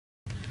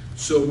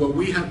So what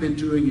we have been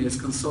doing is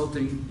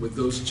consulting with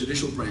those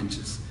judicial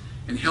branches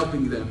and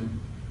helping them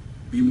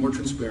be more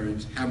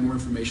transparent, have more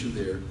information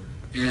there,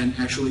 and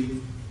actually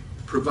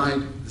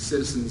provide the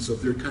citizens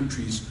of their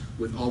countries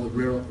with all the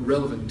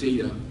relevant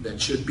data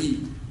that should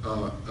be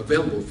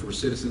available for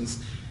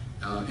citizens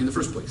in the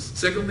first place.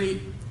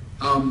 Secondly,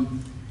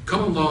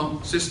 common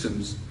law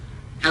systems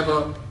have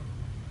a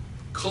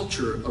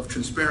culture of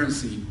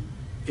transparency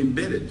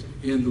embedded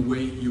in the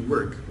way you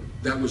work.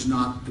 That was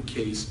not the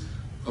case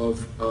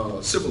of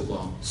civil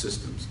law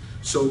systems.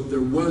 So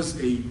there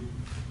was a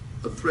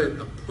threat,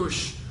 a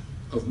push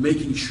of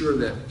making sure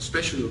that,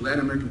 especially the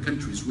Latin American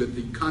countries with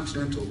the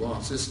continental law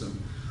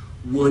system,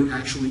 would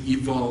actually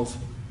evolve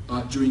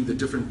during the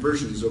different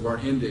versions of our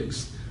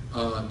index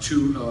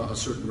to a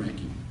certain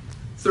ranking.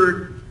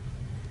 Third,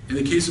 in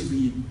the case of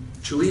the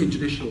Chilean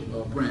judicial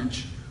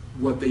branch,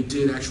 what they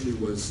did actually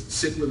was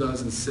sit with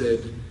us and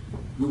said,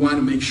 we want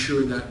to make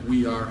sure that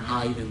we are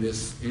high in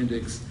this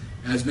index,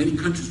 as many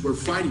countries were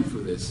fighting for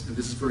this, and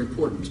this is very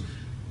important.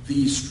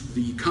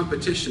 The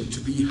competition to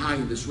be high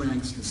in this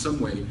ranks in some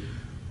way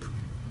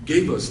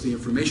gave us the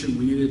information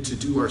we needed to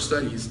do our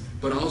studies,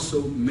 but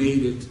also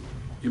made it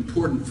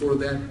important for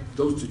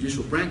those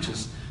judicial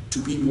branches to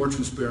be more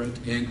transparent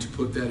and to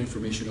put that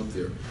information up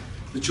there.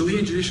 The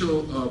Chilean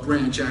judicial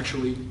branch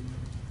actually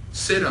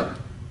set up,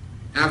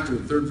 after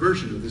the third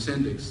version of this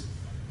index,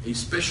 a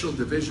special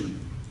division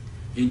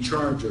in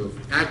charge of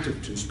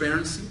active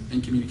transparency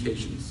and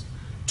communications,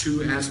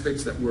 two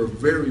aspects that were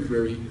very,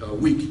 very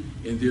weak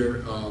in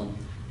their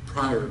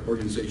prior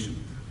organization.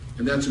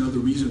 And that's another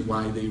reason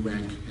why they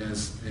rank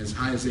as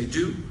high as they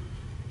do.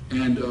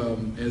 And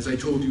as I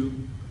told you,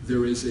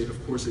 there is,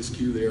 of course, a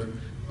skew there,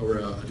 or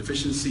a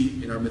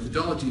deficiency in our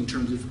methodology in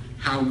terms of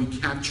how we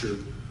capture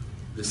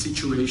the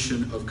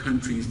situation of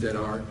countries that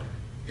are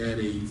at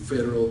a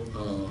federal,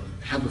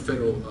 have a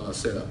federal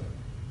setup.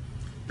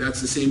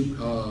 That's the same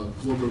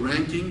global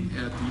ranking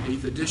at the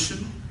 8th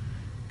edition,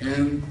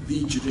 and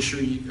the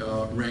judiciary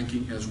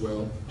ranking as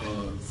well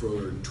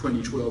for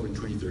 2012 and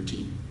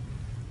 2013.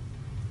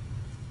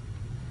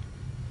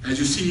 As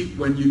you see,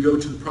 when you go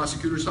to the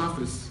prosecutor's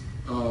office,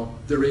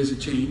 there is a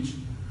change.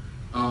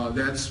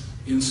 That's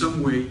in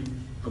some way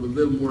a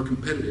little more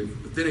competitive.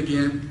 But then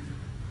again,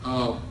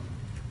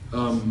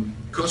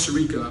 Costa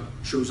Rica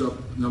shows up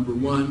number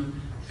 1,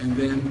 and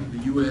then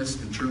the U.S.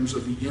 in terms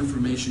of the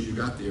information you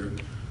got there.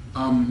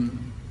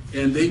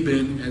 And they've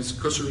been, as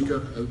Costa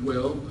Rica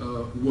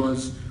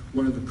was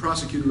one of the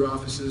prosecutor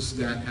offices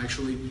that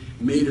actually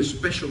made a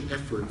special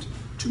effort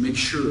to make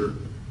sure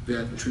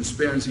that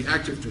transparency,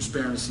 active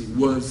transparency,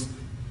 was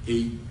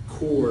a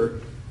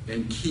core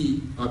and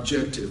key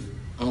objective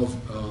of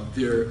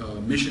their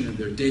mission and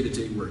their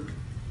day-to-day work.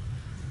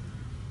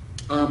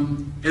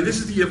 And this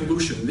is the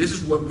evolution. This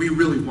is what we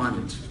really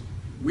wanted.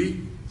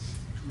 We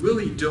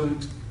really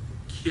don't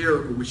care,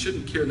 or we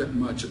shouldn't care that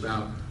much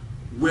about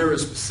where a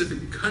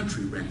specific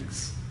country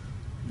ranks.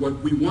 What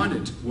we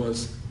wanted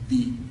was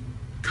the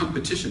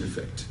competition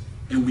effect,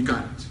 and we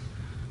got it.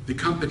 The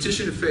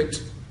competition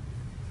effect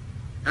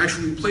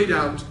actually played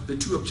out the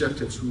two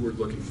objectives we were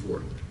looking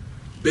for.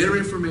 Better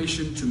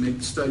information to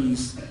make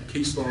studies,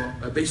 case law,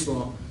 base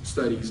law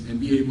studies,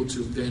 and be able to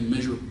then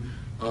measure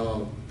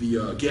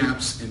the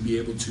gaps and be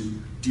able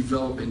to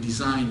develop and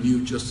design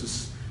new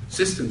justice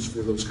systems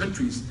for those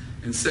countries.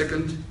 And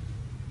second,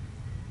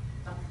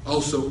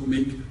 also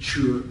make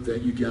sure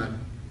that you got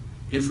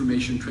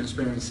information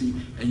transparency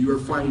and you are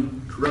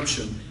fighting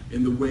corruption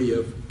in the way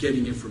of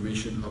getting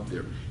information up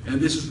there.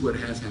 And this is what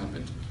has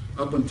happened.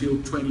 Up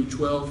until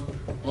 2012,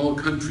 all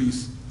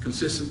countries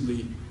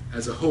consistently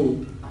as a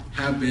whole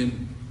have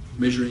been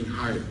measuring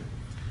higher.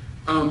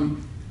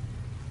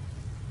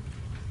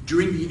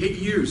 During the 8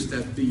 years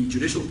that the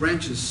judicial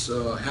branches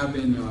have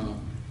been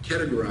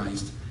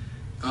categorized,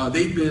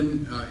 they've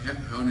been,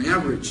 on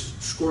average,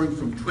 scoring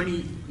from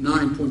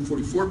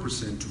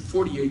 29.44% to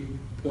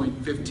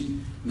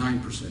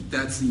 48.59%.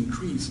 That's the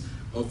increase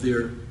of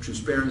their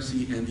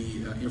transparency and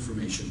the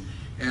information.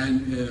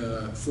 And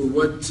for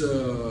what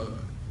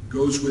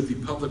goes with the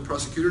public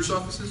prosecutor's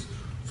offices,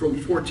 from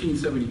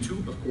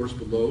 1472, of course,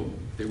 below,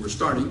 they were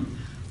starting,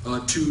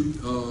 to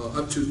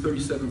up to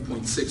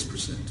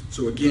 37.6%.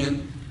 So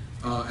again,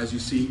 as you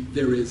see,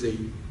 there is a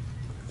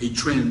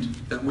trend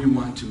that we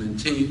want to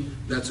maintain.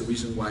 That's the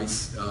reason why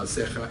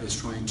CEJA is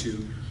trying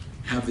to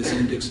have this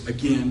index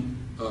again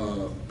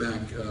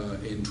back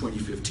in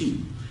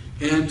 2015.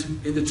 And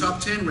in the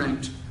top 10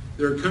 ranked,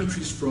 there are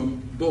countries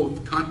from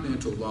both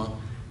continental law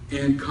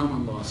and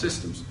common law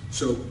systems.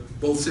 So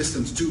both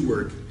systems do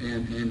work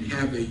and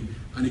have an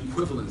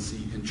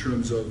equivalency in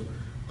terms of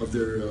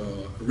their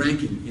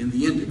ranking in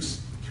the index.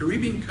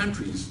 Caribbean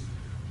countries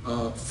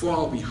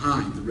fall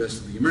behind the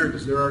rest of the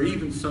Americas. There are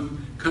even some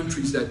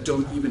countries that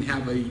don't even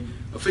have an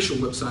official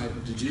website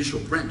of the judicial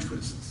branch, for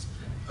instance.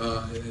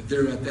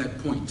 They're at that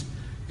point.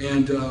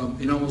 And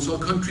in almost all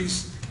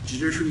countries,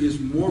 judiciary is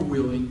more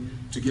willing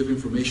to give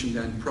information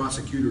than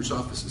prosecutors'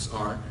 offices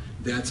are.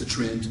 That's a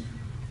trend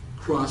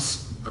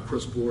across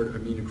board,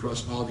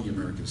 across all the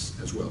Americas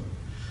as well.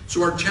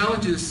 So our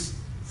challenges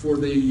for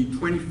the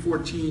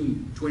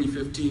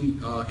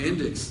 2014-2015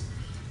 index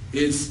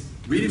is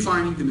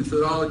redefining the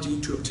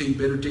methodology to obtain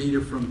better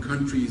data from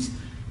countries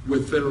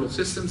with federal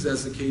systems.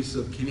 That's the case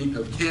of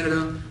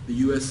Canada, the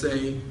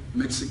USA,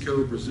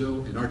 Mexico,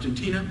 Brazil, and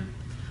Argentina.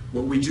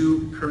 What we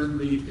do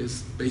currently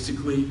is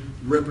basically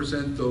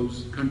represent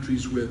those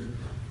countries with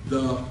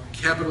the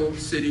capital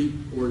city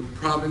or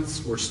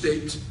province or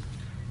state,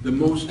 the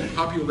most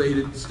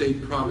populated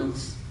state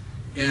province,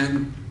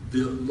 and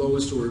the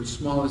lowest or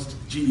smallest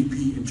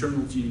GDP,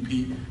 internal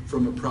GDP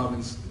from a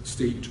province,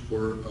 state,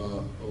 or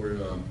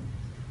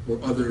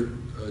other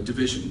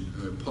division,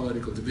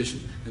 political division.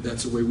 And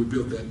that's the way we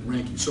built that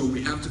ranking. So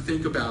we have to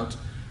think about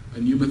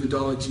a new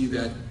methodology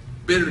that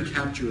better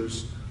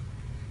captures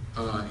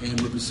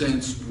and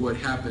represents what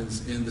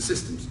happens in the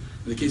systems.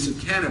 In the case of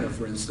Canada,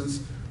 for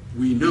instance,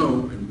 we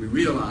know and we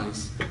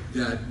realize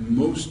that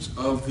most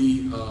of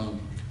the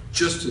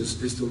justice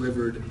is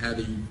delivered at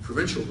a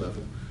provincial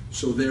level.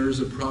 So there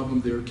is a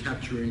problem there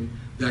capturing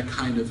that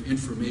kind of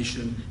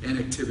information and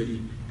activity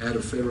at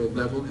a federal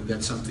level, and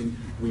that's something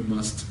we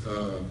must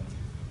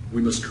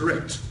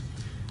correct.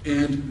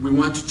 And we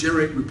want to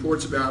generate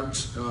reports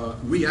about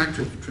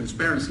reactive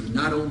transparency,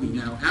 not only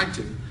now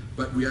active,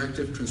 but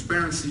reactive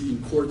transparency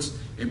in courts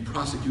and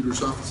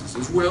prosecutors' offices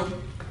as well.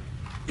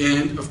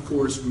 And of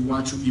course, we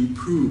want to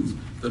improve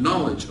the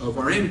knowledge of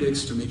our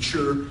index to make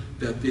sure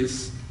that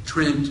this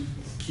trend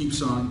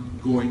keeps on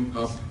going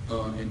up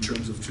in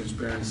terms of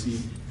transparency,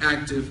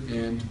 active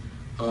and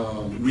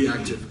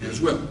reactive as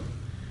well.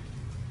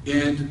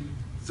 And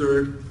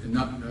third, and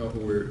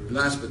or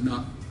last but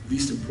not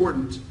least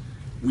important,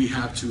 we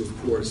have to, of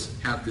course,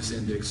 have this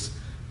index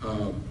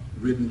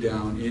written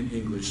down in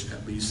English,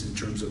 at least in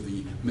terms of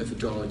the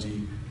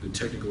methodology, the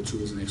technical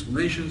tools and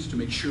explanations, to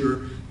make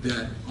sure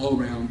that all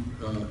around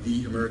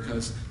the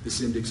Americas,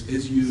 this index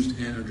is used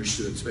and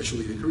understood,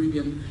 especially the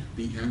Caribbean,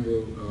 the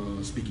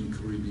Anglo-speaking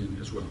Caribbean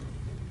as well.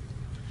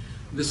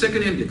 The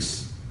second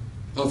index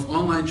of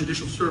online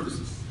judicial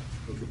services.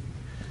 Okay.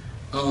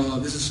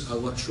 This is a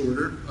lot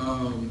shorter.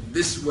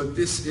 What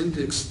this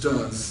index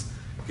does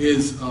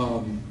is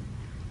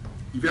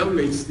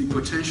evaluates the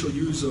potential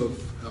use of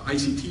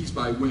ICTs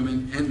by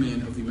women and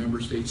men of the member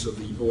states of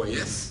the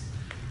OIS.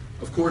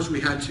 Of course,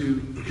 we had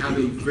to have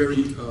a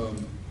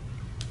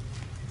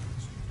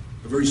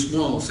very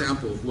small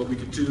sample of what we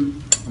could do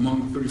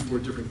among 34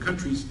 different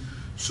countries.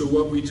 So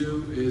what we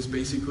do is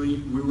basically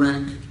we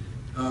rank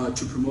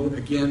to promote,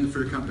 again, the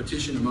fair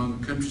competition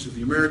among countries of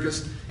the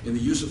Americas in the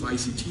use of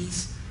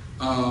ICTs.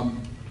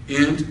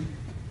 And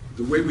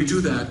the way we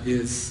do that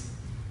is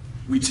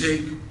we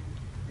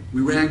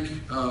rank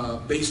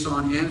based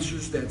on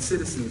answers that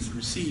citizens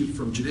receive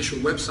from judicial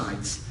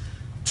websites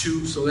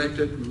to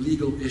selected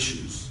legal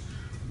issues.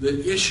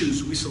 The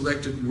issues we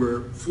selected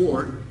were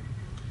 4,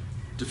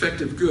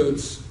 defective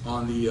goods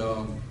on the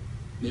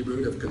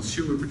neighborhood of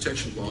consumer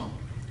protection law,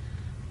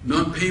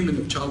 non-payment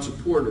of child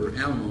support or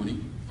alimony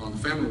on the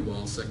family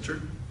law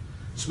sector,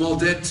 small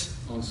debt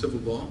on civil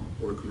law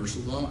or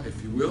commercial law,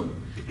 if you will,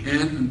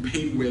 and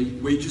unpaid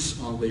wages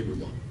on labor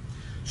law.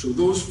 So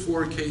those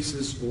 4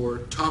 cases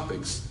or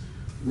topics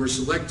were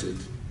selected,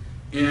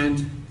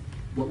 and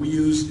what we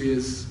use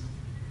is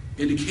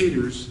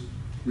indicators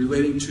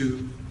relating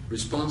to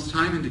response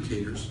time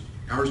indicators,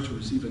 hours to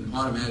receive an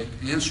automatic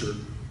answer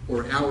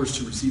or hours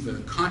to receive a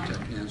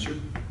contact answer,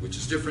 which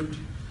is different,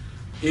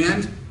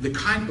 and the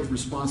kind of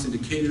response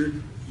indicator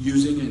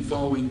using and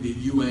following the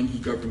UN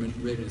e-Government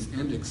Readiness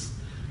Index,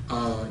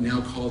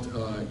 now called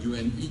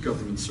UN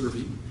e-Government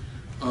Survey,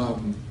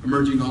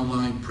 emerging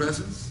online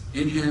presence,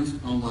 enhanced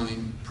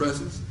online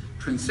presence,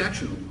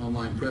 transactional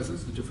online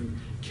presence, the different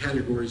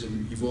categories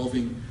and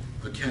evolving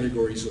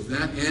categories of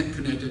that, and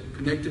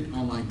connected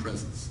online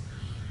presence.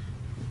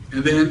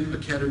 And then a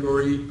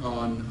category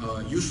on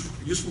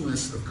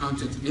usefulness of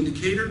content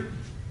indicator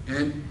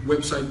and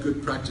website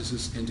good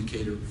practices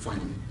indicator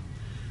finally.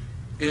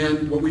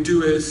 And what we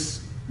do is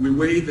we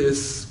weigh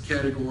these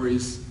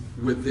categories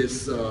with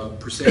this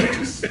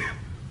percentages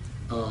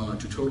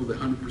to total the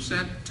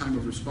 100%. Time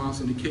of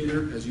response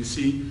indicator, as you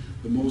see,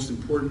 the most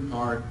important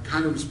are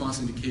kind of response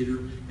indicator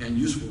and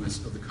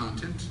usefulness of the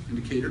content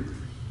indicator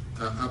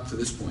up to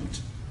this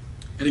point.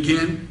 And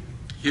again,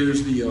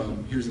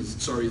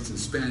 sorry, it's in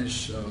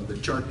Spanish. The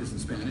chart is in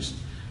Spanish.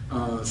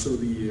 So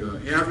the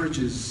average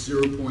is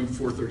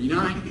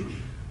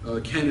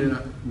 0.439.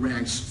 Canada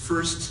ranks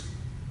first,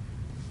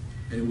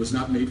 and it was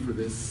not made for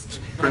this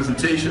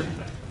presentation.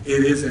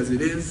 It is as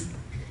it is,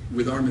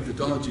 with our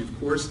methodology, of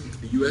course,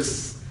 the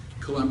US,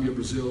 Colombia,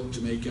 Brazil,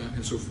 Jamaica,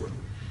 and so forth.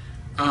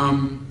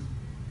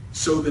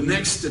 So the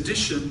next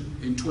edition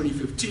in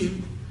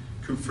 2015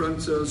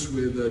 confronts us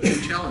with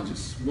 2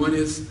 challenges. One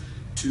is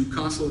to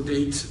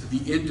consolidate the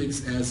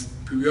index as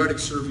periodic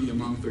survey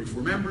among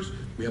 34 members.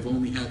 We have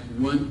only had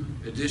one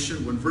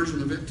edition, one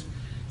version of it,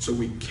 so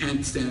we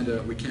can't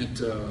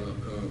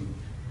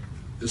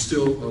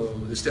still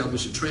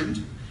establish a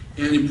trend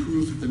and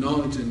improve the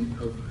knowledge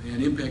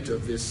and impact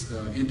of this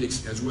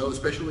index as well,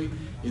 especially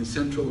in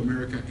Central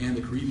America and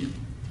the Caribbean.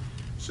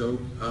 So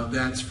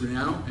that's for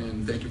now,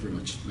 and thank you very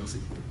much. Merci.